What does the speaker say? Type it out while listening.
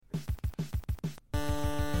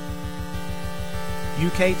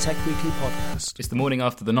UK Tech Weekly podcast. It's the morning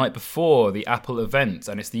after the night before the Apple event,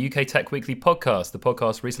 and it's the UK Tech Weekly podcast, the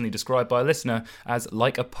podcast recently described by a listener as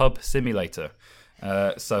like a pub simulator.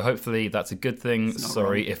 So hopefully that's a good thing.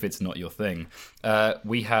 Sorry if it's not your thing.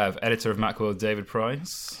 We have editor of Macworld, David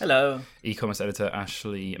Price. Hello. E-commerce editor,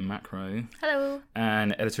 Ashley Macro. Hello.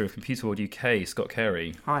 And editor of Computer World UK, Scott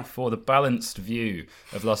Carey. Hi. For the balanced view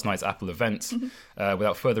of last night's Apple event.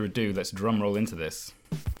 Without further ado, let's drum roll into this.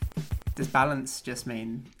 Does balance just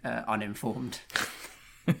mean uninformed?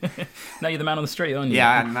 No, you're the man on the street, aren't you?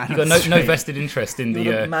 Yeah, I'm the man You've on got the street. no vested interest in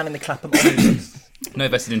You're the man in the Clapham audience. No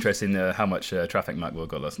vested interest in how much traffic Macworld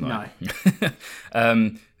got last night.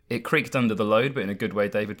 No. It creaked under the load, but in a good way,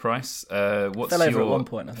 David Price. Fell over at one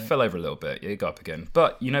point, I think. Fell over a little bit. Yeah, it got up again.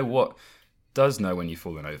 But you know what does know when you've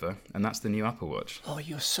fallen over, and that's the new Apple Watch. Oh,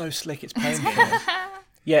 you're so slick, it's painful.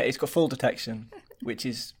 Yeah, it's got fall detection, which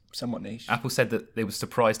is somewhat niche. Apple said that they were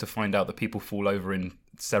surprised to find out that people fall over in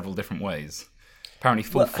several different ways. Apparently,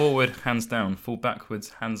 fall forward, hands down, fall backwards,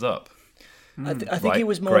 hands up. I think Right, it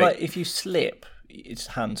was more great. like if you slip, it's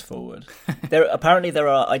hands forward. Apparently there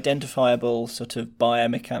are identifiable sort of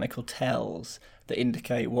biomechanical tells that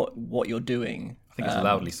indicate what you're doing. I think it's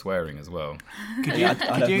loudly swearing as well. Could you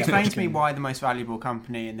explain to me why the most valuable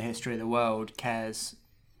company in the history of the world cares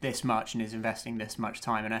this much and is investing this much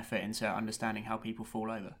time and effort into understanding how people fall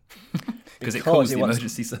over? Because it calls it the wants-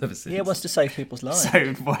 emergency services. Yeah, it wants to save people's lives.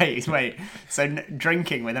 So wait. So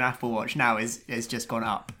drinking with an Apple Watch now is just gone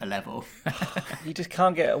up a level. You just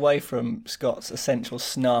can't get away from Scott's essential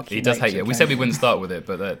snarky He does hate nature, it. We can said we you? wouldn't start with it,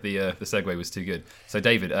 but the segue was too good. So,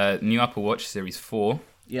 David, new Apple Watch Series 4.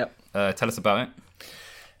 Yep. Tell us about it.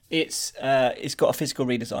 It's got a physical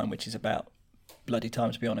redesign, which is about bloody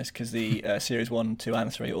time, to be honest, because the Series 1, 2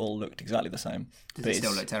 and 3 all looked exactly the same. Does But it still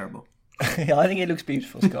it's- look terrible? Yeah, I think it looks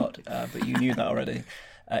beautiful, Scott, but you knew that already.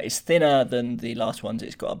 It's thinner than the last ones.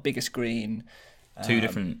 It's got a bigger screen. Two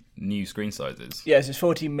different new screen sizes. Yes, it's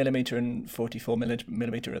 40mm and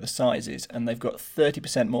 44mm are the sizes, and they've got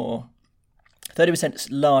 30%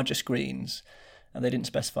 larger screens, and they didn't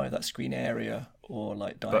specify that screen area or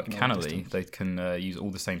like diagonal But cannily, distance. they can use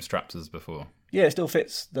all the same straps as before. Yeah, it still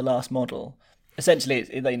fits the last model. Essentially,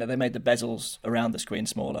 they made the bezels around the screen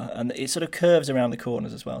smaller, and it sort of curves around the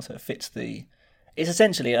corners as well, so it fits the. It's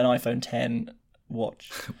essentially an iPhone 10 watch.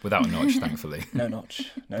 Without a notch, thankfully. No notch.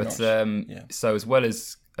 But Yeah. so as well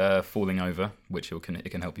as falling over, which it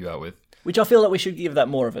can help you out with. Which I feel like we should give that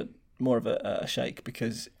more of a shake,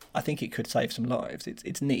 because I think it could save some lives.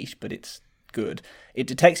 It's niche, but it's good. It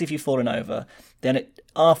detects if you've fallen over. Then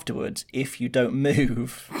afterwards, if you don't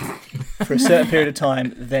move for a certain period of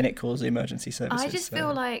time, then it calls the emergency services. I just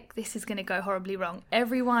feel like this is going to go horribly wrong.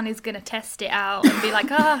 Everyone is going to test it out and be like,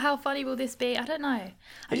 how funny will this be? I don't know.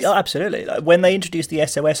 Yeah, absolutely. Like, when they introduced the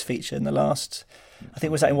SOS feature in the last, I think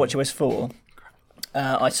it was that in WatchOS 4,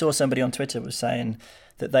 I saw somebody on Twitter was saying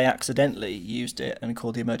that they accidentally used it and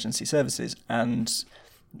called the emergency services, and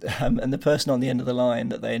the person on the end of the line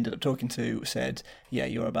that they ended up talking to said, "Yeah,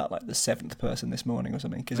 you're about like the 7th person this morning or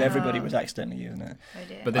something," because everybody was accidentally using it. Oh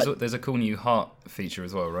dear. But there's a cool new heart feature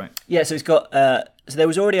as well, right? Yeah, so it's got. So there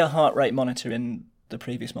was already a heart rate monitor in the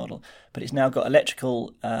previous model, but it's now got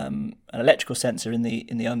an electrical sensor in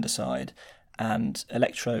the underside, and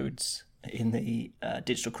electrodes in the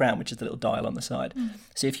digital crown, which is the little dial on the side.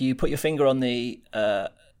 So if you put your finger on the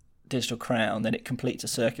digital crown, then it completes a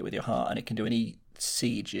circuit with your heart, and it can do an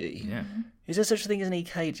ECG. Yeah. Is there such a thing as an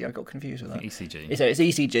EKG? I got confused with that. ECG. So it's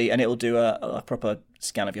ECG, and it will do a proper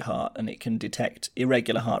scan of your heart, and it can detect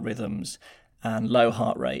irregular heart rhythms and low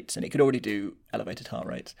heart rates, and it could already do elevated heart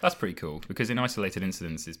rates. That's pretty cool, because in isolated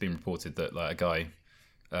incidents, it's been reported that like a guy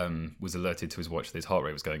was alerted to his watch that his heart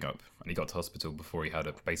rate was going up, and he got to hospital before he had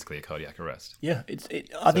basically a cardiac arrest. Yeah,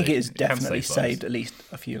 I think it has it can definitely save lives. saved at least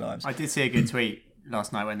a few lives. I did see a good tweet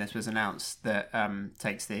last night when this was announced that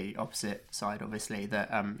takes the opposite side, obviously, that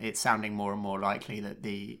it's sounding more and more likely that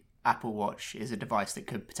the Apple Watch is a device that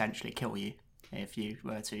could potentially kill you if you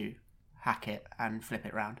were to hack it and flip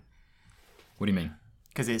it around. What do you mean?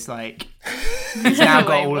 Because it's like, it's now got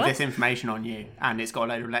Wait, all of what? this information on you, and it's got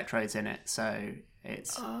a load of electrodes in it, so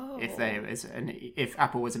it's if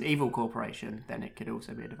Apple was an evil corporation, then it could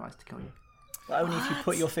also be a device to kill you. But only if you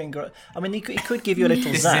put your finger. I mean, it could give you a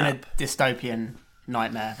little This is in a zap. dystopian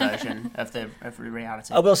nightmare version of the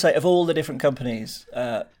reality. I will say, of all the different companies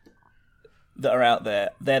that are out there,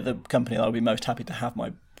 they're the company that I'll be most happy to have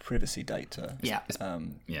my privacy data. Yeah.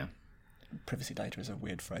 Yeah. Privacy data is a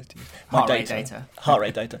weird phrase to use. Heart rate data. Heart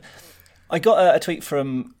rate data. I got a tweet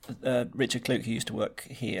from Richard Kluke, who used to work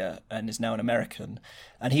here and is now an American,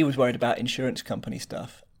 and he was worried about insurance company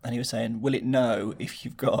stuff. and he was saying, will it know if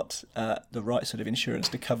you've got the right sort of insurance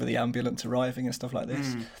to cover the ambulance arriving and stuff like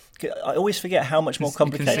this? I always forget how much more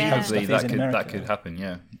complicated that stuff is in America. That could happen,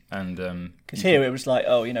 yeah. And because here it was like,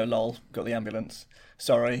 oh, lol, got the ambulance.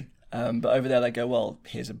 Sorry. But over there they go, well,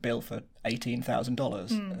 here's a bill for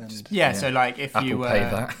 $18,000. Yeah, so like if Apple you were pay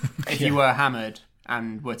that. if you were hammered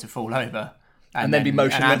and were to fall over, and then be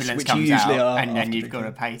motionless, an ambulance which you comes usually out, are and then after you've got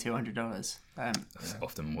to drinking. pay $200. It's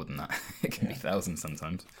often more than that. It can be thousands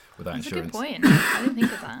sometimes without That's insurance. a good point. I didn't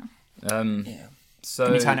think of that. So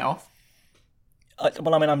Can you turn it off? I've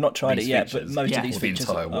not tried These it yet, features. but most Yeah. of these Or the features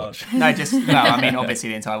entire are... watch. No, just obviously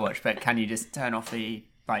the entire watch, but can you just turn off the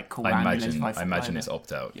call I ambulance? imagine it's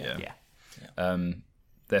opt out. Yeah. Yeah.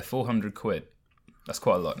 They're £400. That's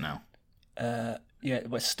quite a lot now. well,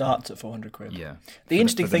 it starts at £400. Yeah. The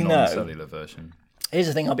interesting for the thing, though, non-cellular version. here's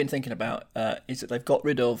the thing I've been thinking about, is that they've got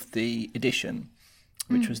rid of the edition,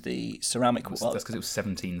 which was the ceramic... That's because it was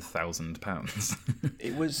 £17,000.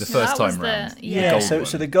 It was... The first that was time the- round. yeah. Gold so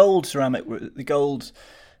one. the gold ceramic, the gold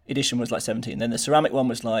edition was like 17. Then the ceramic one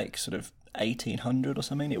was like sort of 1,800 or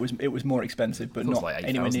something. It was more expensive, but I thought it not was like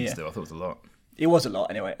anywhere 8,000 near. still. I thought it was a lot. It was a lot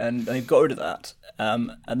anyway, and they've got rid of that.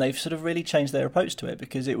 And they've sort of really changed their approach to it,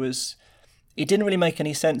 because it didn't really make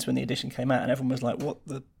any sense when the edition came out, and everyone was like, "What,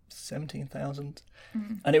 the 17,000?"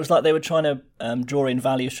 And it was like they were trying to draw in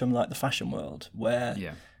values from like the fashion world, where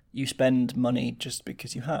you spend money just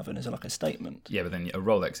because you have, and it's like a statement. Yeah, but then a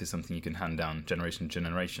Rolex is something you can hand down generation to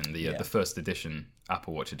generation. The first edition,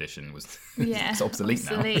 Apple Watch edition, was it's obsolete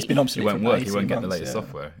now. It's been obsolete. It won't for work. 18 You won't get the months, latest yeah.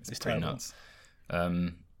 software. It's pretty terrible. nuts.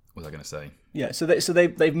 What was I going to say? Yeah, so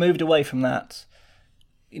they've moved away from that.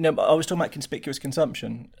 I was talking about conspicuous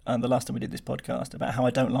consumption the last time we did this podcast, about how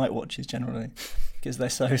I don't like watches generally, because they're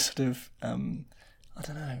so sort of I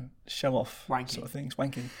don't know, show off Wanky. sort of things,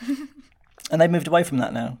 wanky. And they've moved away from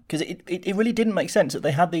that now, because it really didn't make sense that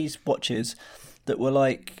they had these watches that were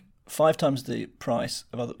like 5 times the price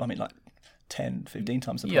of other. I mean, like 10, 15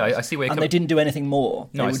 times the price. Yeah, I see where you're and they didn't do anything more.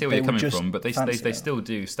 No, I see where you're coming just from, but they fancy it. still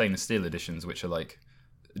do stainless steel editions, which are like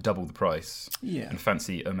double the price. Yeah. And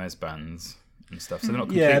fancy Hermes bands and stuff. So they're not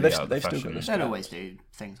completely out of the they've still got fashion. this. They'll always do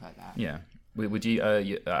things like that. Yeah. Would you,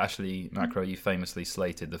 Ashley Macro, you famously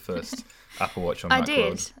slated the first Apple Watch on I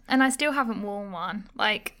Macworld. did, and I still haven't worn one.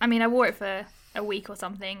 I wore it for a week or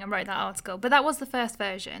something and wrote that article, but that was the first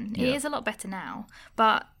version. It is a lot better now,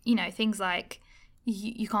 but things like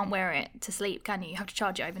you can't wear it to sleep, can you? You have to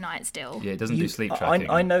charge it overnight still. Yeah, it doesn't do sleep tracking.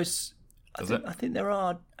 I know. it? I think there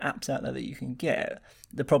are apps out there that you can get.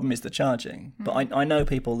 The problem is the charging. But I know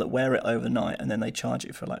people that wear it overnight and then they charge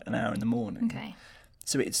it for like an hour in the morning. Okay.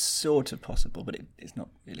 So it's sort of possible, but it's not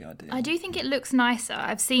really ideal. I do think it looks nicer.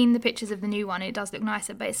 I've seen the pictures of the new one. It does look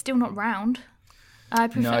nicer, but it's still not round. I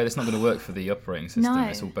prefer... No, it's not going to work for the operating system. No.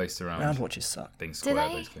 It's all based around Round watches suck. being square,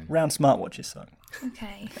 they? basically. Round smartwatches suck.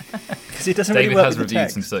 Okay. Because it doesn't David really work has with the reviewed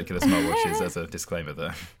text. some circular smartwatches as a disclaimer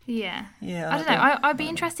there. Yeah. Yeah, I don't know. I'd be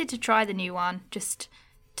interested to try the new one just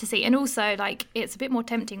to see. And also, it's a bit more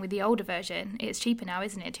tempting with the older version. It's cheaper now,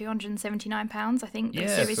 isn't it? £279, I think. Yeah,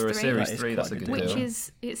 Series for a 3. Series That is 3, that's a quite good a good deal. Which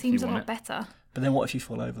is, it seems a want lot it. better. But then what if you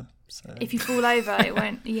fall over? So If you fall over, it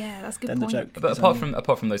won't. Yeah, that's a good then point. the joke. But is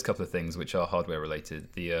apart from those couple of things which are hardware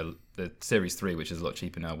related, the Series 3, which is a lot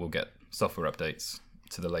cheaper now, will get software updates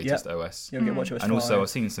to the latest OS. you'll get WatchOS 5. And also, I've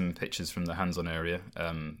seen some pictures from the hands-on area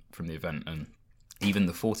from the event, and even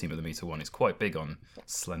the 40mm one is quite big on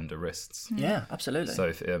slender wrists. Yeah, absolutely.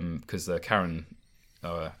 So, because Karen,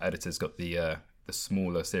 our editor's got the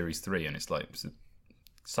smaller Series 3, and it's like it's a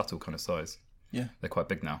subtle kind of size. Yeah. They're quite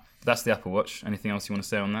big now. But that's the Apple Watch. Anything else you want to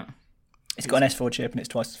say on that? It's got an S4 chip and it's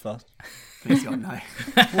twice as fast. Please God, no.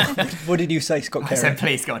 What did you say, Scott I Carey? said,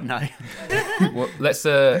 please God, no. Well, let's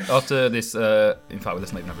after this. In fact,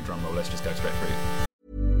 let's not even have a drum roll. Let's just go straight through.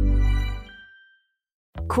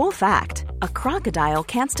 Cool fact, a crocodile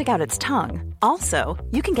can't stick out its tongue. Also,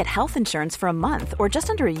 you can get health insurance for a month or just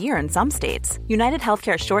under a year in some states. United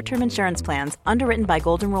Healthcare short-term insurance plans, underwritten by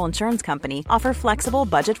Golden Rule Insurance Company, offer flexible,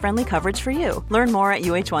 budget-friendly coverage for you. Learn more at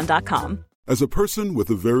uh1.com. As a person with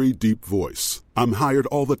a very deep voice, I'm hired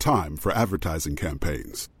all the time for advertising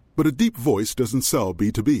campaigns. But a deep voice doesn't sell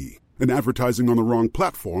B2B, and advertising on the wrong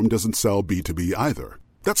platform doesn't sell B2B either.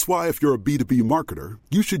 That's why if you're a B2B marketer,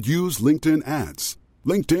 you should use LinkedIn ads.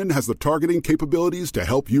 LinkedIn has the targeting capabilities to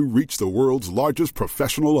help you reach the world's largest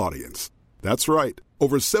professional audience. That's right,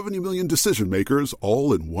 over 70 million decision makers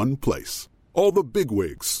all in one place. All the big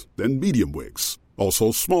wigs, then medium wigs,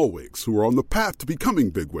 also small wigs who are on the path to becoming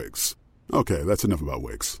big wigs. Okay, that's enough about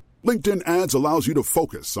wigs. LinkedIn ads allows you to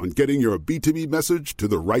focus on getting your B2B message to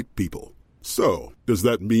the right people. So, does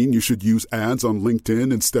that mean you should use ads on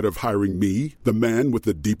LinkedIn instead of hiring me, the man with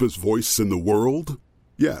the deepest voice in the world?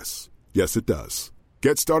 Yes. Yes, it does.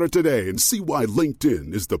 Get started today and see why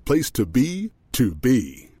LinkedIn is the place to be to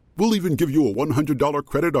be. We'll even give you a $100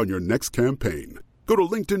 credit on your next campaign. Go to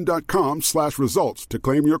linkedin.com/results to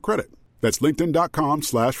claim your credit. That's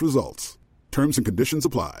linkedin.com/results. Terms and conditions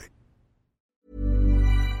apply.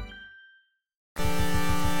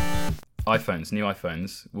 iPhones, new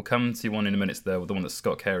iPhones. We'll come to one in a minute, the one that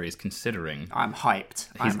Scott Carey is considering. I'm hyped.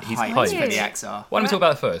 He's hyped hyped. for the XR. Why don't we talk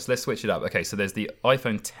about it first? Let's switch it up. Okay, so there's the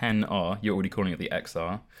iPhone XR. You're already calling it the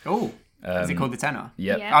XR. Oh, is it called the XR?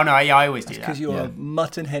 Yep. Yeah. Oh no, I always do that. Because you're a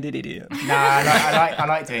mutton-headed idiot. Nah, I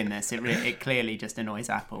like doing this. It clearly just annoys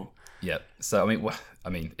Apple. Yeah. So I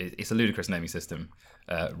mean, it's a ludicrous naming system.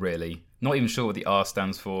 Really, not even sure what the R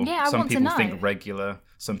stands for. Yeah, I some want to people know. think regular.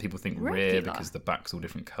 Some people think rear Regular? because the back's all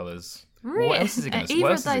different colours. Rear. What else is it going to Either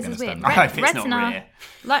of stand those is weird. for? I hope it's not Retina. rear.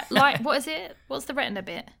 Like what is it? What's the retina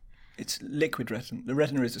bit? It's liquid retina. The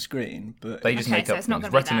retina is a screen, but They just Okay, make so up it's not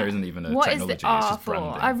things. gonna be Retina that. isn't even a What is technology. the R it's just for?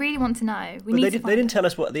 branding. I really want to know. But they didn't tell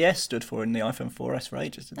us what the S stood for in the iPhone 4S for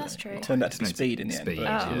ages, did That's they? true. It turned out to be It's speed in the end. speed, but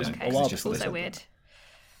yeah. Oh, it was okay. a while It's before they also said weird. that.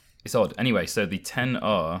 It's odd. Anyway, so the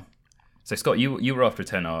 10R. So Scott, you were after a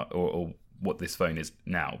 10R or what this phone is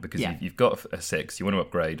now because Yeah. you've got a 6. You want to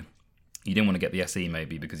upgrade. You didn't want to get the SE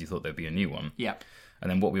maybe because you thought there'd be a new one. Yeah.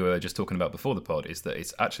 And then what we were just talking about before the pod is that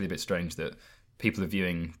it's actually a bit strange that people are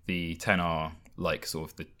viewing the 10R like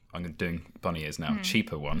sort of the, I'm doing bunny ears now,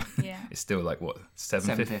 cheaper one. Yeah. It's still like, what,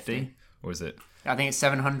 750? 750. Or is it? I think it's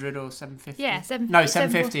 700 or 750. Yeah, No,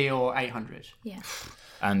 750 or 800. Yeah.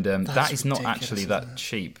 And that is not ridiculous, actually isn't that it?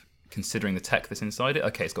 cheap considering the tech that's inside it.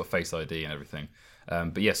 Okay, it's got Face ID and everything.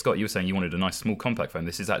 But yeah, Scott, you were saying you wanted a nice small compact phone.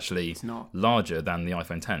 This is actually not. larger than the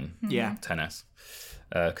iPhone 10. Yeah. 10s.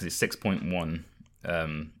 Because it's 6.1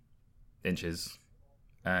 inches.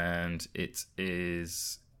 And it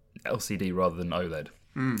is LCD rather than OLED.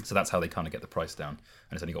 So that's how they kind of get the price down.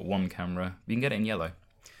 And it's only got one camera. You can get it in yellow.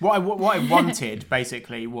 What I wanted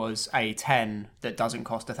basically was a 10 that doesn't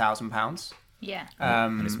cost £1,000. Yeah.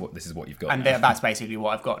 And this is what you've got And now. that's basically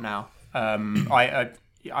what I've got now.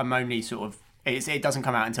 I'm only sort of it doesn't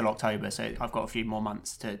come out until October, so I've got a few more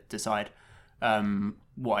months to decide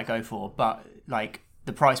what I go for. But like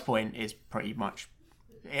the price point is pretty much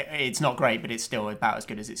it's not great, but it's still about as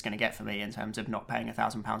good as it's going to get for me in terms of not paying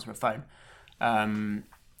 £1,000 for a phone.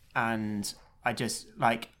 And I just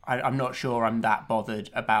I'm not sure I'm that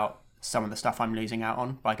bothered about some of the stuff I'm losing out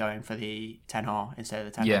on by going for the 10R instead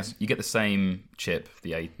of the 10S. Yeah, you get the same chip,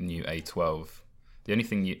 the new A12. The only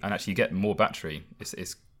thing and actually you get more battery.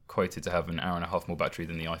 It's quoted to have an hour and a half more battery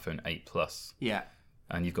than the iPhone 8 Plus. Yeah.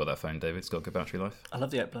 And you've got that phone, David. It's got good battery life. I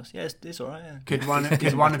love the 8 Plus. Yeah, it's all right. Yeah. Could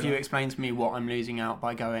one of you explain to me what I'm losing out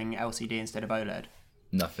by going LCD instead of OLED?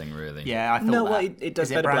 Nothing really. Yeah, I thought No, that. well, it does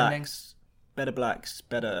Is better branding? blacks,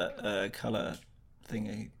 better colour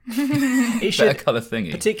thingy. It Better should, colour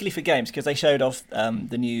thingy. particularly for games, because they showed off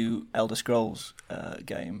the new Elder Scrolls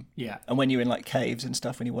game. Yeah. And when you're in like caves and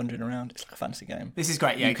stuff, when you're wandering around, it's like a fancy game. This is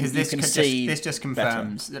great, yeah, You can- because you can see this just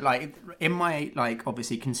confirms that, like, in my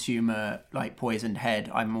obviously consumer poisoned head,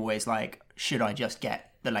 I'm always like, should I just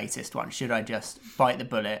get the latest one? Should I just bite the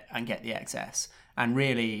bullet and get the XS? And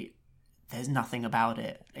really, there's nothing about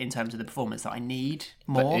it in terms of the performance that I need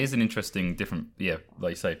more. But it is an interesting, different,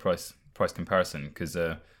 like you say, price comparison because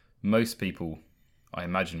most people, I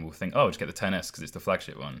imagine, will think, just get the 10S because it's the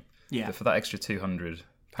flagship one. Yeah. But for that extra £200,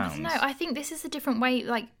 No, I think this is a different way.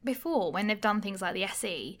 Like before, when they've done things like the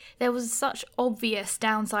SE, there was such obvious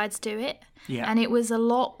downsides to it. Yeah. And it was a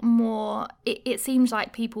lot more. It seems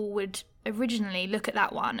like people would originally look at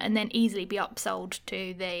that one and then easily be upsold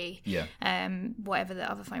to the whatever the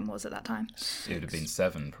other phone was at that time. it would have been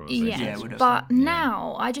 7 probably. Yeah, it would have but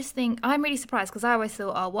now I just think I'm really surprised because I always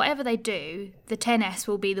thought, whatever they do, the 10S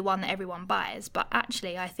will be the one that everyone buys. But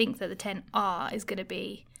actually, I think that the 10R is going to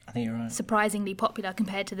be I think you're right. surprisingly popular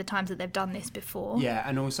compared to the times that they've done this before. Yeah,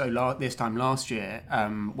 and also this time last year,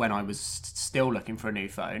 when I was still looking for a new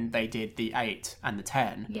phone, they did the 8 and the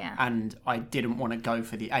 10. Yeah. And I didn't want to go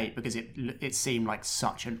for the 8 because it seemed like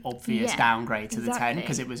such an obvious Yeah, downgrade to the 10 exactly.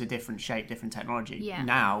 because it was a different shape, different technology. Yeah.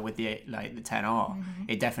 Now with the 10R,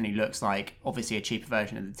 it definitely looks like obviously a cheaper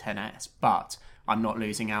version of the 10S, but I'm not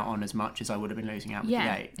losing out on as much as I would have been losing out with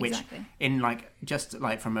Yeah, the 8, which exactly. in just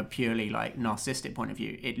from a purely narcissistic point of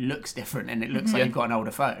view, it looks different and it looks like you've got an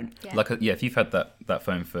older phone. Yeah. Like, if you've had that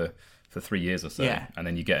phone for 3 years or so, Yeah. and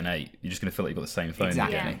then you get an 8, you're just going to feel like you've got the same phone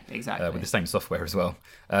Exactly, again. exactly. With the same software as well.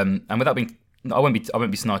 And without being No, I won't be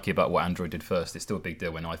snarky about what Android did first. It's still a big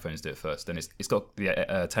deal when iPhones do it first, and it's got the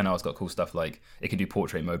 10R's got cool stuff like it can do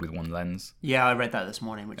portrait mode with one lens. Yeah, I read that this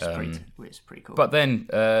morning, which is pretty cool. But then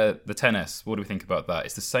the 10S, what do we think about that?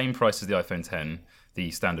 It's the same price as the iPhone 10,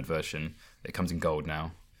 the standard version. It comes in gold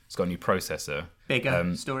now. It's got a new processor,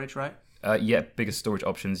 bigger storage, right? Yeah, bigger storage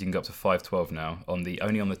options. You can go up to 512 now only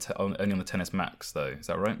on the 10S Max though. Is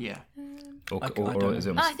that right? Yeah. Or is it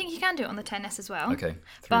on I think you can do it on the 10S as well. Okay.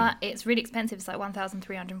 But it's really expensive. It's like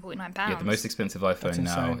 £1,349. Yeah, the most expensive iPhone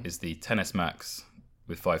now is the 10S Max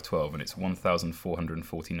with 512, and it's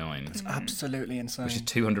 £1,449. It's absolutely insane. Which is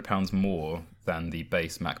 £200 more than the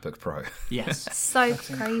base MacBook Pro. Yes. So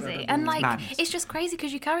crazy. Incredible. And like, Madness. it's just crazy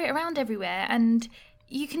because you carry it around everywhere and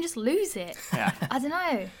you can just lose it. Yeah. I don't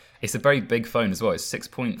know. It's a very big phone as well. It's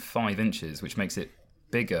 6.5 inches, which makes it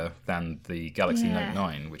bigger than the Galaxy Note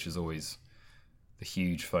 9, which is always the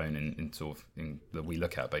huge phone that we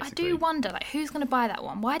look at, basically. I do wonder, like, who's going to buy that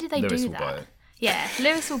one? Why did they Lewis do will that? buy it. Yeah,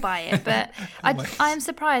 Lewis will buy it, but I am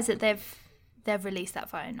surprised that they've released that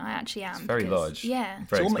phone. I actually am. It's very large. Yeah.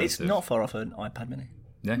 Very It's expensive. not far off an iPad mini.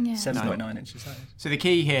 Yeah. 7.9 inches. That is. So the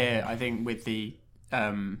key here, I think, with the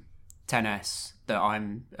 10S that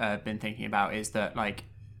I'm been thinking about is that like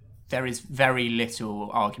there is very little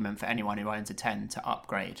argument for anyone who owns a 10 to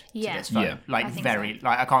upgrade to this phone. Yeah. Like I think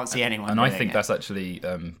like I can't see anyone. And I doing think it. that's actually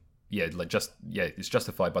it's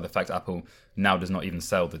justified by the fact Apple now does not even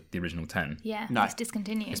sell the original 10. Yeah, No. it's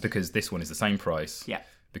discontinued. It's because this one is the same price. Yeah.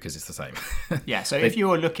 Because it's the same. Yeah, so if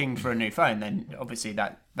you're looking for a new phone, then obviously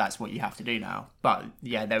that's what you have to do now. But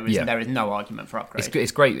yeah, there is no argument for upgrade.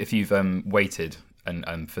 It's great if you've waited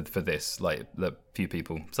and for this, like the few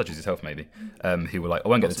people, such as yourself maybe, who were like, I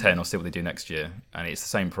won't get the 10, I'll see what they do next year. And it's the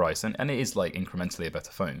same price, and it is like incrementally a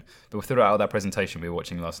better phone. But throughout that presentation we were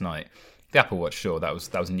watching last night, the Apple Watch, sure, that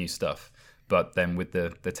was new stuff. But then with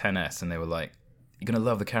the 10S, and they were like, you're going to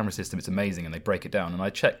love the camera system, it's amazing, and they break it down. And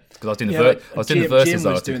I checked, because I was doing the Versus Jim was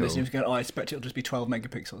article. doing this, and he was going, I expect it'll just be 12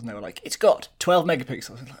 megapixels. And they were like, it's got 12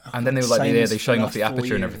 megapixels. And then they were like, same they're as showing the off the last 4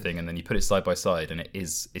 aperture and years. everything, and then you put it side by side, and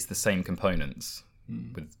it's the same components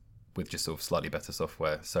with just sort of slightly better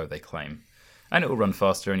software, so they claim. And it will run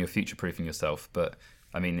faster, and you're future-proofing yourself. But,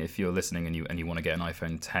 I mean, if you're listening and you want to get an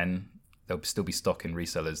iPhone 10, there'll still be stock in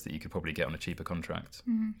resellers that you could probably get on a cheaper contract.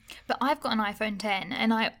 But I've got an iPhone 10,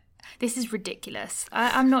 and this is ridiculous.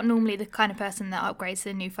 I'm not normally the kind of person that upgrades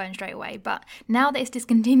to a new phone straight away, but now that it's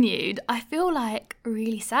discontinued, I feel like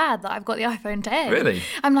really sad that I've got the iPhone 10. Really?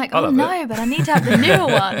 I'm like, I oh love no, it. but I need to have the newer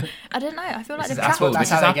one. I don't know. I feel like they've trapped me. This is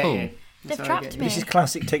how they get Apple. you. They've That's how they trapped get me. This is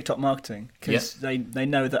classic TikTok marketing, because they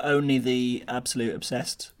know that only the absolute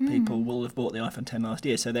obsessed people will have bought the iPhone 10 last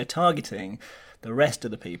year, so they're targeting the rest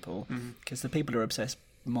of the people, because the people who are obsessed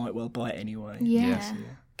might well buy it anyway. Yeah.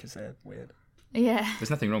 Because they're weird. Yeah. There's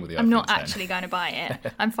nothing wrong with the iPhone I'm not 10. actually going to buy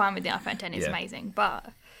it. I'm fine with the iPhone 10. It's Yeah. amazing. But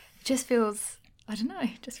it just feels, I don't know,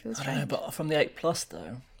 it just feels I strange. don't know, but from the 8 Plus,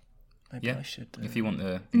 though, maybe Yeah. I should... If you want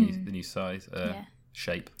the new size,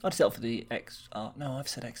 shape. I'd settle for the XR. No, I've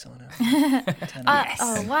said XR now. 10R.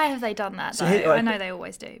 Oh, why have they done that, So though? here- I know they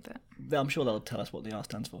always do, but... I'm sure they'll tell us what the R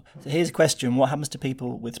stands for. So here's a question. What happens to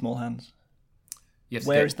people with small hands? You have to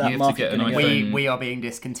Where get, is that you have to market get an gonna go? iPhone. We are being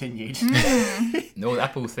discontinued. No,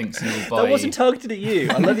 Apple thinks you will buy. That wasn't targeted at you.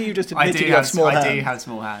 I love that you just I admitted do you have have small hands. I do have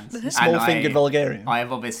small hands. And Small-fingered Bulgarian. I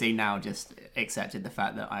have obviously now just accepted the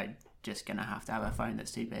fact that I'm just going to have a phone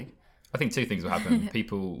that's too big. I think two things will happen.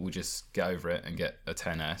 People will just get over it and get a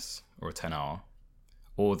 10S or a 10R,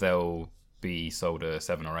 or they'll be sold a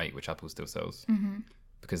 7 or 8, which Apple still sells,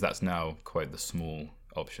 because that's now quite the small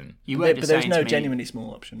option. You were But just there's saying no to me, genuinely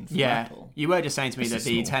small option for Apple. you were just saying to me This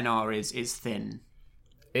that is the 10R is thin.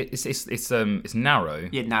 It's narrow.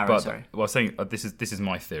 Yeah, narrow. But, Sorry. Well, I was saying this is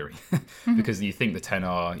my theory, because you think the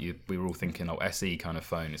 10R, we were all thinking, SE kind of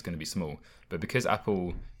phone is going to be small, but because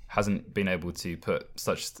Apple hasn't been able to put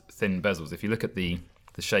such thin bezels, if you look at the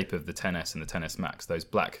shape of the 10S and the 10S Max, those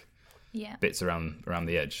black bits around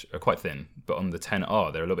the edge are quite thin, but on the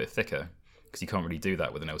 10R they're a little bit thicker, because you can't really do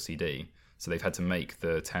that with an LCD. So they've had to make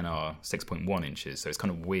the 10R 6.1 inches. So it's kind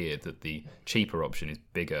of weird that the cheaper option is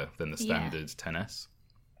bigger than the standard 10S.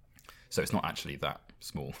 So it's not actually that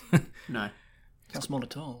small. No. It's not small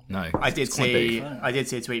at all. No. I did it's quite big.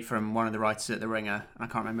 see a tweet from one of the writers at The Ringer. I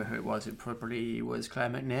can't remember who it was. It probably was Claire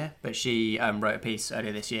McNear. But she wrote a piece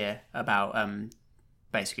earlier this year about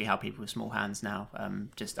basically how people with small hands now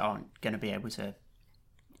just aren't going to be able to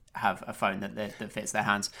have a phone that fits their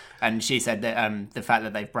hands. And she said that the fact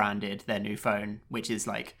that they've branded their new phone, which is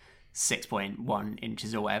like 6.1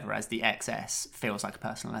 inches or whatever, as the XS, feels like a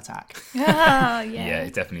personal attack. Oh, yeah. Yeah,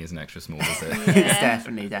 it definitely isn't extra small, is it? It's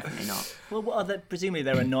definitely not. Well, what are presumably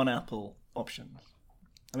there are non-Apple options?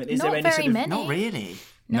 I mean, is Not there any very sort of... many. Not really.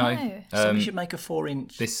 No. So we should make a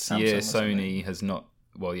 4-inch This Samsung year, or something. Sony has not.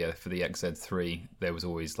 Well, yeah, for the XZ3, there was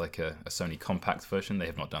always like a Sony compact version. They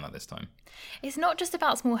have not done that this time. It's not just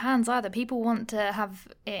about small hands either. People want to have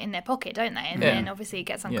it in their pocket, don't they? And then obviously it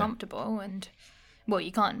gets uncomfortable and, well,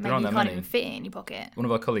 you can't even fit it in your pocket. One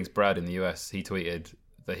of our colleagues, Brad, in the US, he tweeted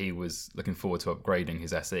that he was looking forward to upgrading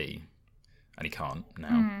his SE, and he can't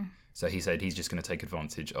now. So he said he's just going to take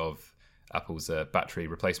advantage of Apple's battery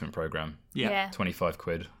replacement program. Yeah. 25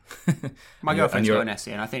 quid. My girlfriend's got an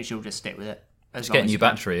SE, and I think she'll just stick with it. Just get a new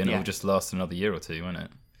battery, and it'll just last another year or two, won't it?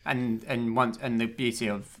 And the beauty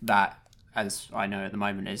of that, as I know at the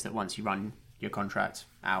moment, is that once you run your contract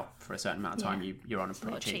out for a certain amount of time, you're on a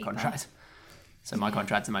pretty cheap contract. So my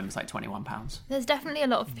contract at the moment is like £21. There's definitely a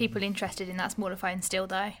lot of people interested in that smaller phone still,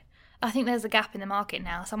 though. I think there's a gap in the market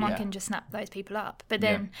now. Someone can just snap those people up. But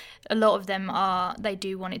then a lot of them they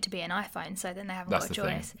do want it to be an iPhone, so then they haven't got a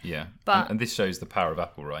choice. Thing. Yeah. But, and this shows the power of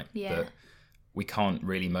Apple, right? Yeah. That we can't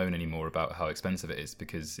really moan anymore about how expensive it is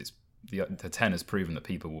because it's the 10 has proven that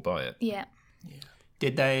people will buy it. Yeah.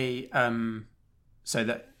 Did they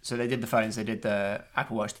so they did the phones, they did the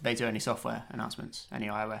Apple Watch, did they do any software announcements, any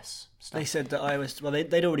iOS stuff? They said that iOS... Well,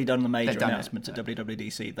 they'd already done the major announcements at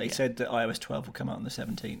WWDC. They said that iOS 12 will come out on the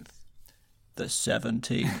 17th. The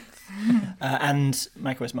 17th. And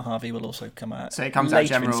macOS Mojave will also come out. So it comes out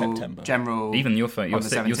in September. General. Even your phone, your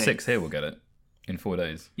 6 here will get it in 4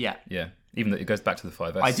 days. Yeah. Yeah. Even though it goes back to the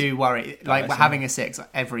 5S. I do worry, like having a 6,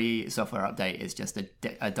 every software update is just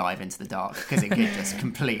a dive into the dark because it could just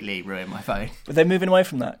completely ruin my phone. But they're moving away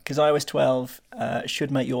from that because iOS 12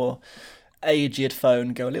 should make your aged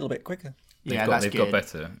phone go a little bit quicker. They've got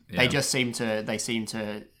better. Yeah. They seem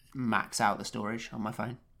to max out the storage on my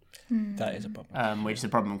phone. That is a problem. Which is a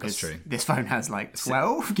problem because this phone has like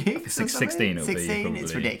 12 gigs. 16 it'll 16, be probably.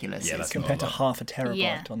 it's ridiculous. Yeah, that's compared to half a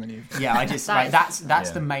terabyte on the new. Yeah, I just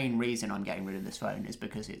that's the main reason I'm getting rid of this phone is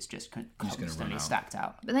because it's just constantly stacked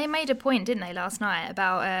out. But they made a point, didn't they, last night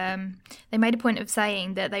about they made a point of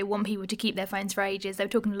saying that they want people to keep their phones for ages. They were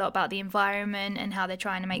talking a lot about the environment and how they're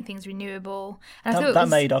trying to make things renewable. And that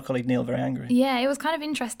made our colleague Neil very angry. Yeah, it was kind of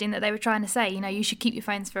interesting that they were trying to say, you should keep your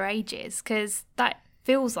phones for ages because that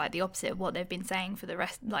feels like the opposite of what they've been saying for the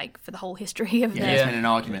rest, like for the whole history of there's been an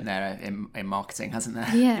argument there in marketing, hasn't there?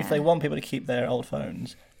 Yeah. If they want people to keep their old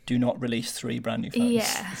phones, do not release 3 brand new phones.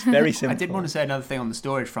 Yeah. It's very simple. I did want to say another thing on the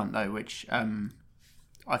storage front though, which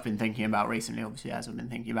I've been thinking about recently, obviously, as I've been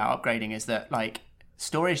thinking about upgrading, is that like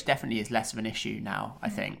storage definitely is less of an issue now, I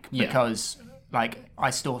think, because like I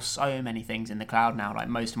store so many things in the cloud now. Like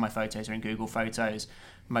most of my photos are in Google Photos,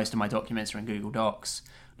 most of my documents are in Google Docs.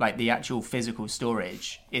 Like the actual physical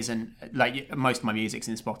storage isn't like most of my music's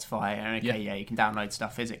in Spotify, and you can download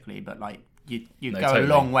stuff physically, but like you go a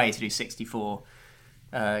long way to do 64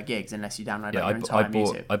 gigs unless you download your entire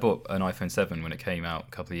music. I bought an iPhone 7 when it came out a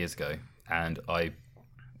couple of years ago, and I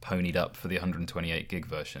ponied up for the 128 gig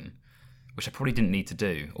version, which I probably didn't need to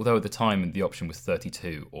do. Although at the time the option was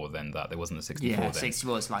 32, or then that there wasn't a 64. Yeah, then.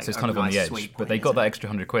 64 is like so it's kind of on the edge. But they got that extra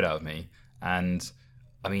 £100 out of me, and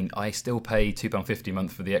I mean, I still pay £2.50 a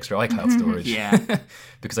month for the extra iCloud storage.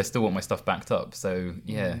 Because I still want my stuff backed up. So,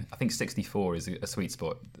 I think 64 is a sweet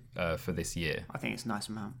spot for this year. I think it's a nice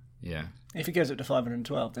amount. Yeah. If it goes up to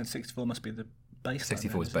 512, then 64 must be the base.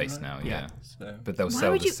 64 is base now, yeah. So. But they'll Why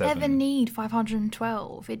sell would the you 7. ever need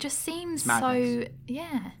 512? It just seems so,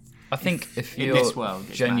 I think if you're this world,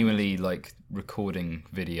 genuinely like recording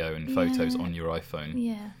video and photos on your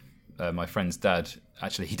iPhone. My friend's dad,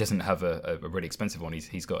 actually, he doesn't have a really expensive one.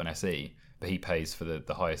 He's got an SE, but he pays for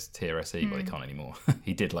the highest tier SE, but he can't anymore.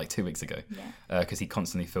 He did like 2 weeks ago because he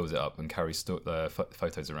constantly fills it up and carries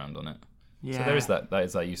photos around on it. So there is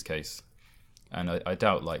that use case. And I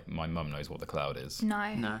doubt like my mum knows what the cloud is.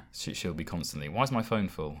 No. She'll be constantly, why is my phone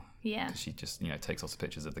full? Yeah. 'Cause she just takes lots of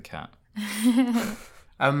pictures of the cat.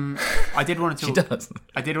 I did want to talk. She does.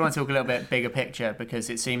 I did want to talk a little bit bigger picture because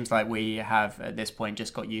it seems like we have at this point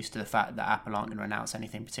just got used to the fact that Apple aren't going to announce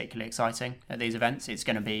anything particularly exciting at these events. It's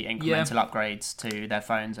going to be incremental upgrades to their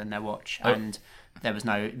phones and their watch. And there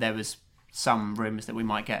was some rumours that we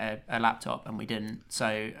might get a laptop and we didn't.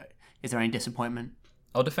 So is there any disappointment?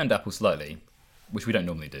 I'll defend Apple slightly, which we don't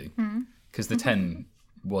normally do, because the 10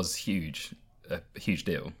 was a huge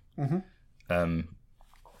deal.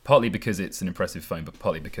 Partly because it's an impressive phone, but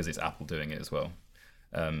partly because it's Apple doing it as well.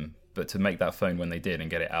 But to make that phone when they did and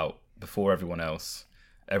get it out before everyone else,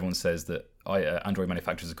 everyone says that Android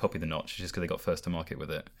manufacturers have copied the notch just because they got first to market with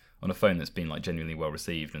it. On a phone that's been like genuinely well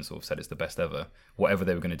received and sort of said it's the best ever. Whatever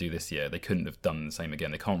they were going to do this year, they couldn't have done the same again.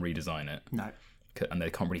 They can't redesign it. No. and they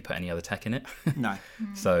can't really put any other tech in it. No.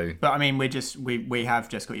 So, But I mean, we have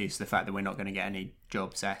just got used to the fact that we're not going to get any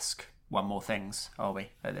Jobs-esque one more things, are we,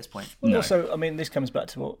 at this point? Well, also, I mean, this comes back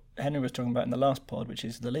to what Henry was talking about in the last pod, which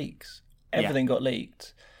is the leaks. Everything got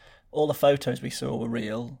leaked. All the photos we saw were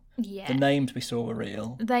real. Yeah. The names we saw were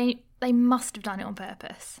real. They must have done it on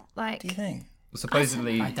purpose. Like, Do you think?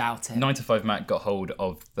 supposedly, I doubt it. 9to5 Mac got hold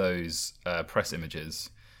of those press images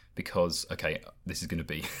because, okay, this is going to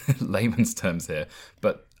be layman's terms here,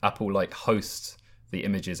 but Apple like hosts the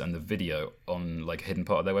images and the video on like a hidden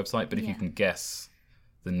part of their website. But if you can guess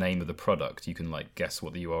the name of the product, you can like guess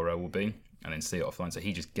what the URL will be and then see it offline. So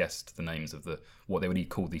he just guessed the names of what they would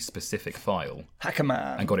call the specific file Hacker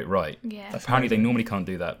man. and got it right. Yeah. Apparently they normally can't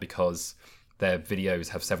do that because their videos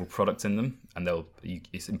have several products in them and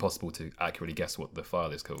it's impossible to accurately guess what the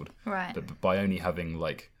file is called. right. But by only having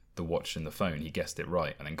like the watch and the phone, he guessed it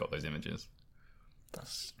right and then got those images.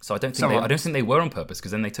 So I don't think they were on purpose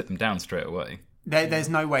because then they took them down straight away. There's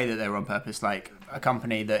no way that they were on purpose. Like a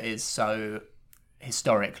company that is so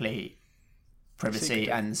historically privacy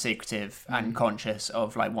and secretive and conscious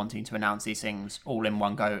of like wanting to announce these things all in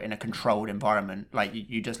one go in a controlled environment. Like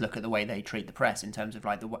you just look at the way they treat the press in terms of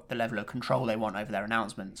like the level of control they want over their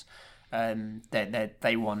announcements.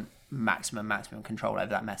 They want maximum control over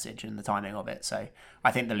that message and the timing of it. So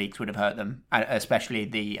I think the leaks would have hurt them, especially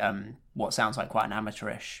the what sounds like quite an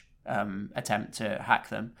amateurish attempt to hack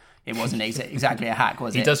them. It wasn't exactly a hack,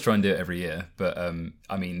 was it? He does try and do it every year, but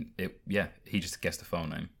I mean, he just guessed the file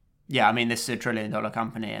name. Yeah, I mean, this is $1 trillion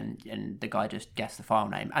company, and the guy just guessed the file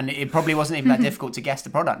name, and it probably wasn't even that difficult to guess the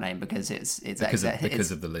product name because it's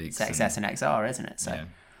because of the leaks. It's XS and XR, isn't it? So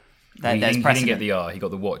yeah. He there's didn't get the R. He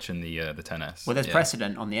got the watch and the 10S. Well, there's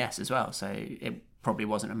precedent on the S as well, so it probably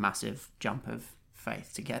wasn't a massive jump of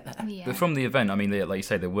faith to get there. Yeah. But from the event, I mean, like you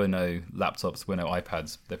say, there were no laptops, there were no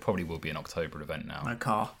iPads. There probably will be an October event now. No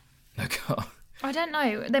car. No car. I don't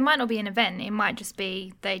know. There might not be an event. It might just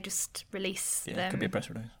be they just release them. It could be a press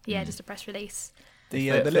release. Yeah, just a press release. The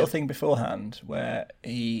little thing beforehand where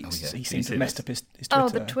he seemed to have messed up his Twitter. Oh,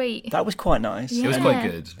 the tweet. That was quite nice. It was quite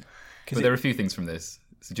good. But there are a few things from this.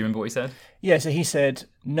 So do you remember what he said? Yeah, so he said,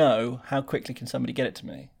 "No, how quickly can somebody get it to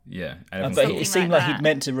me?" Yeah. But it seemed like that. he'd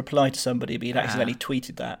meant to reply to somebody, but he'd accidentally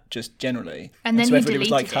tweeted that, just generally. And then so he everybody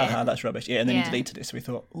was like, deleted it. haha, that's rubbish. Yeah, and then he deleted it, so we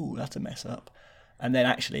thought, ooh, that's a mess up. And then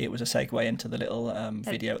actually it was a segue into the little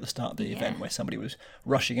video at the start of the event where somebody was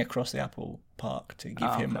rushing across the Apple Park to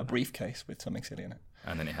give him a briefcase with something silly in it.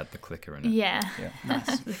 And then it had the clicker in it. Yeah.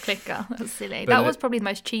 Nice. The clicker. That's silly. But that was probably the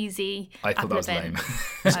most cheesy I thought Apple that was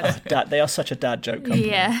event. lame. They are such a dad joke company.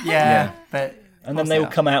 Yeah. But And then they will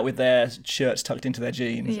come out with their shirts tucked into their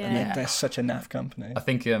jeans, and Yeah. they're such a naff company. I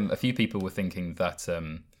think a few people were thinking that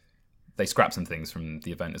they scrapped some things from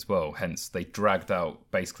the event as well. Hence, they dragged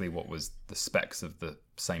out basically what was the specs of the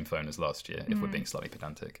same phone as last year, if we're being slightly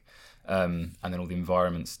pedantic. And then all the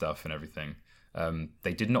environment stuff and everything.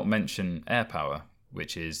 They did not mention AirPower,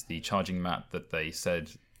 which is the charging mat that they said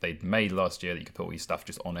they'd made last year that you could put all your stuff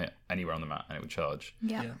just on it, anywhere on the mat, and it would charge.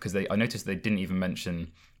 Yeah. Because I noticed they didn't even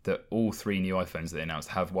mention that all 3 new iPhones they announced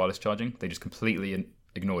have wireless charging. They just completely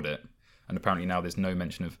ignored it. And apparently now there's no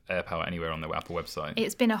mention of AirPower anywhere on the Apple website.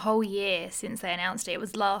 It's been a whole year since they announced it. It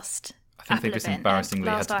was last I think Apple they just event, embarrassingly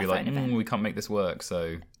had to be iPhone like, event. we can't make this work,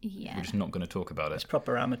 so Yeah. we're just not going to talk about It's it.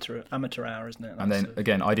 proper amateur hour, isn't it? And then,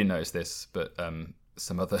 again, I didn't notice this, but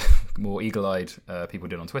some other more eagle-eyed people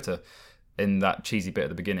did on Twitter. In that cheesy bit at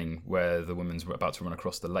the beginning where the woman's about to run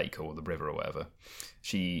across the lake or the river or whatever,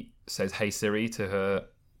 she says, "Hey Siri" to her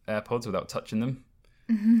AirPods without touching them.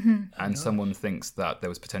 And someone thinks that there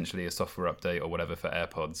was potentially a software update or whatever for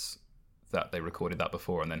AirPods that they recorded that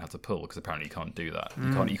before and then had to pull, because apparently you can't do that.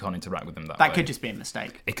 You can't interact with them that way. that could just be a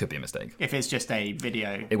mistake. It could be a mistake. If it's just a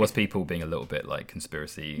video. It was people being a little bit like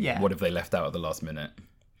conspiracy. Yeah. What have they left out at the last minute?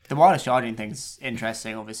 The wireless charging thing's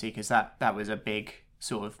interesting, obviously, because that was a big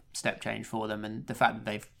sort of step change for them, and the fact that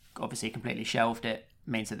they've obviously completely shelved it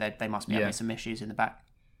means that they must be having some issues at the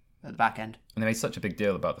back end. And they made such a big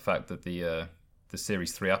deal about the fact that the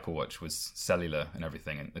Series 3 Apple Watch was cellular and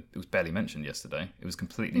everything, and it was barely mentioned yesterday. It was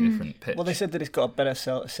completely different pitch. Well, they said that it's got a better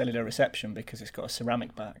cellular reception because it's got a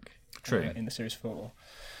ceramic back. True. In the Series 4.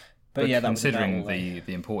 But yeah, considering that was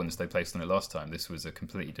the importance they placed on it last time, this was a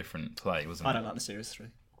completely different play, wasn't it? I don't like the Series 3.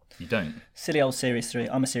 You don't? Silly old Series 3.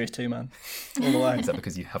 I'm a Series 2 man. All the way. Is that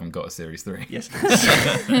because you haven't got a Series 3? Yes.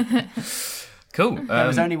 Cool. There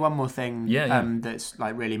was only one more thing Yeah. that's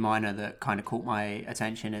like really minor that kind of caught my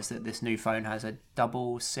attention, is that this new phone has a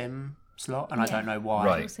double SIM slot, and I don't know why.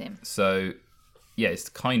 Right. SIM. So, Yeah, it's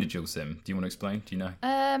kind of dual SIM. Do you want to explain? Do you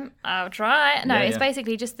know? I'll try. No, Yeah, it's yeah.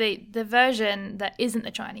 basically just the version that isn't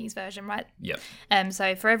the Chinese version, right? Yep.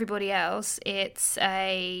 So for everybody else, it's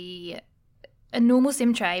a normal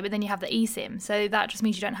SIM tray, but then you have the eSIM. So that just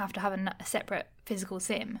means you don't have to have a separate physical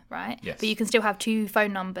SIM, right? Yes. But you can still have 2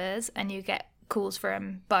 phone numbers, and you get calls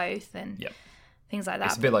from both and Yep. things like that.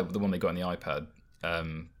 It's a bit like the one they got on the iPad,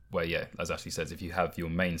 where, yeah, as Ashley says, if you have your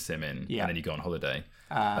main SIM in Yeah. and then you go on holiday,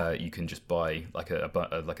 you can just buy like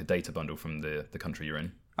a data bundle from the country you're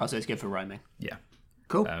in. Oh, so it's good for roaming. Yeah.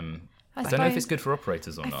 Cool. I don't know if it's good for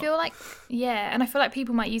operators or I not. feel like, yeah, and I feel like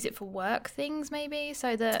people might use it for work things maybe,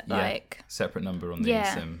 so that like, separate number on the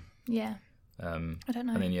yeah, SIM. yeah. I don't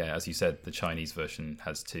know. And then, yeah, as you said, the Chinese version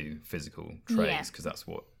has 2 physical trays because that's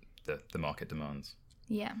what the market demands.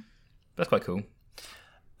 Yeah. That's quite cool.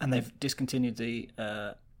 And they've discontinued the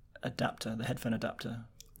adapter, the headphone adapter.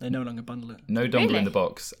 They no longer bundle it. No dongle Really? in the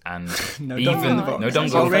box, and No even dongle in the box. no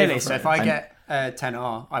dongle. Oh, really? So favourite if I And get a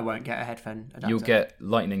 10R, I won't get a headphone adapter? you'll get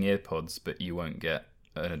Lightning earpods, but you won't get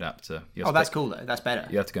an adapter. You have Oh, to that's pay- cool, though. That's better.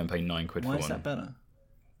 You have to go and pay £9 Why for is that one. better?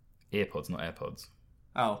 Earpods, not AirPods.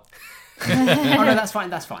 Oh. Oh, no, that's fine.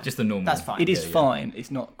 That's fine. Just the normal. That's fine. It is yeah. fine.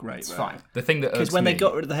 It's not great. It's right? fine. The thing that Because irks when me, they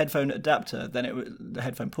got rid of the headphone adapter, then it was the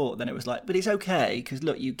headphone port. Then it was like, but it's okay because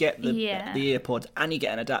look, you get the earpods and you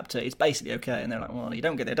get an adapter. It's basically okay. And they're like, well, you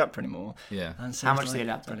don't get the adapter anymore. Yeah. And so How it's much is the like,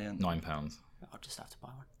 adapter? Brilliant. £9. I'll just have to buy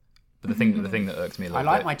one. But the thing that irks me a I little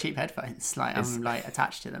like bit, my cheap headphones. Like, I'm like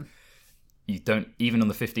attached to them. you don't, even on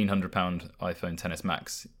the £1,500 iPhone XS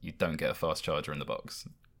Max, you don't get a fast charger in the box.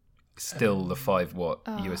 Still the 5-watt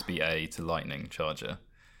USB-A to Lightning charger.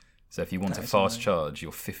 So if you want to fast charge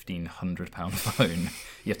your £1,500 phone,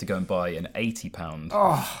 you have to go and buy an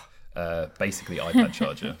 £80 basically iPad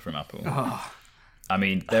charger from Apple. I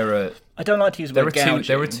mean, there I don't like to use the are word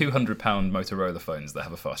 £200 gouging. Motorola phones that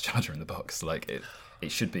have a fast charger in the box. Like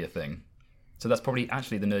it should be a thing. So that's probably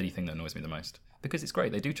actually the nerdy thing that annoys me the most, because it's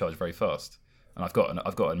great. They do charge very fast, and I've got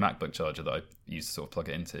a MacBook charger that I use to sort of plug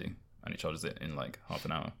it into, and it charges it in like half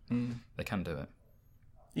an hour. They can do it.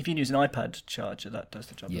 If you use an iPad charger, that does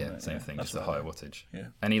the job. Yeah, doesn't it? same thing, that's just a right. higher wattage. Yeah.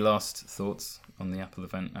 Any last thoughts on the Apple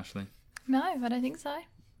event, Ashley? No, I don't think so.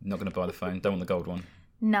 Not going to buy the phone. Don't want the gold one.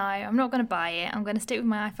 No, I'm not going to buy it. I'm going to stick with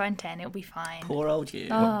my iPhone 10. It'll be fine. Poor old you.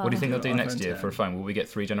 What do you think they'll do iPhone next year 10. for a phone? Will we get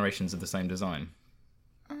 3 generations of the same design?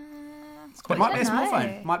 It might be a small know.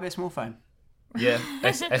 phone. Might be a small phone. Yeah,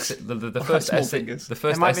 the first small SE, fingers. the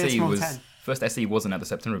first It might be a SE small was 10. first SE wasn't at the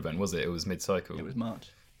September event, was it? It was mid-cycle. It was March.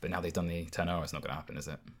 But now they've done the 10R. It's not going to happen, is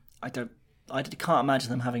it? I can't imagine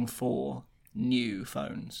them having 4 new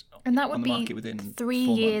phones And that on would the be market within 3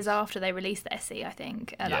 4 years months. after they released the SE, I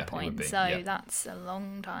think, at Yeah, that it point. would be, So yeah. that's a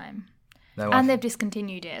long time. No, And they've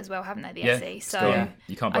discontinued it as well, haven't they, the Yeah, SE? it's So gone.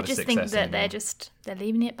 You can't buy I the just 6S think that anymore. they're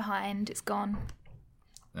leaving it behind. It's gone.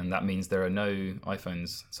 And that means there are no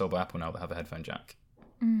iPhones sold by Apple now that have a headphone jack.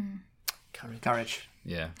 Courage.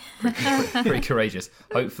 Yeah, pretty courageous.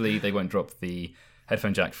 Hopefully they won't drop the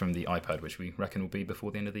headphone jack from the iPad, which we reckon will be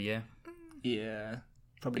before the end of the year. Yeah,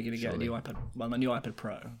 probably going to get Surely. a new iPad. Well, a new iPad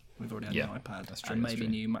Pro. We've already had Yeah, a new iPad. that's true, And that's maybe a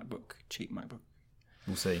true. new MacBook, cheap MacBook.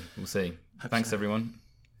 We'll see. Thanks, so. everyone.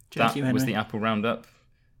 Thank you, That was Henry. the Apple Roundup.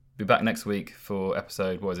 Be back next week for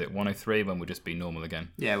episode, 103, when we'll just be normal again.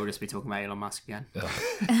 Yeah, we'll just be talking about Elon Musk again.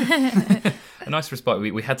 A nice respite.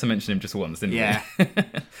 We had to mention him just once, didn't Yeah. we?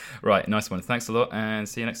 Right, nice one. Thanks a lot, and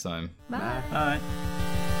see you next time. Bye. All right.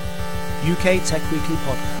 UK Tech Weekly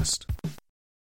Podcast.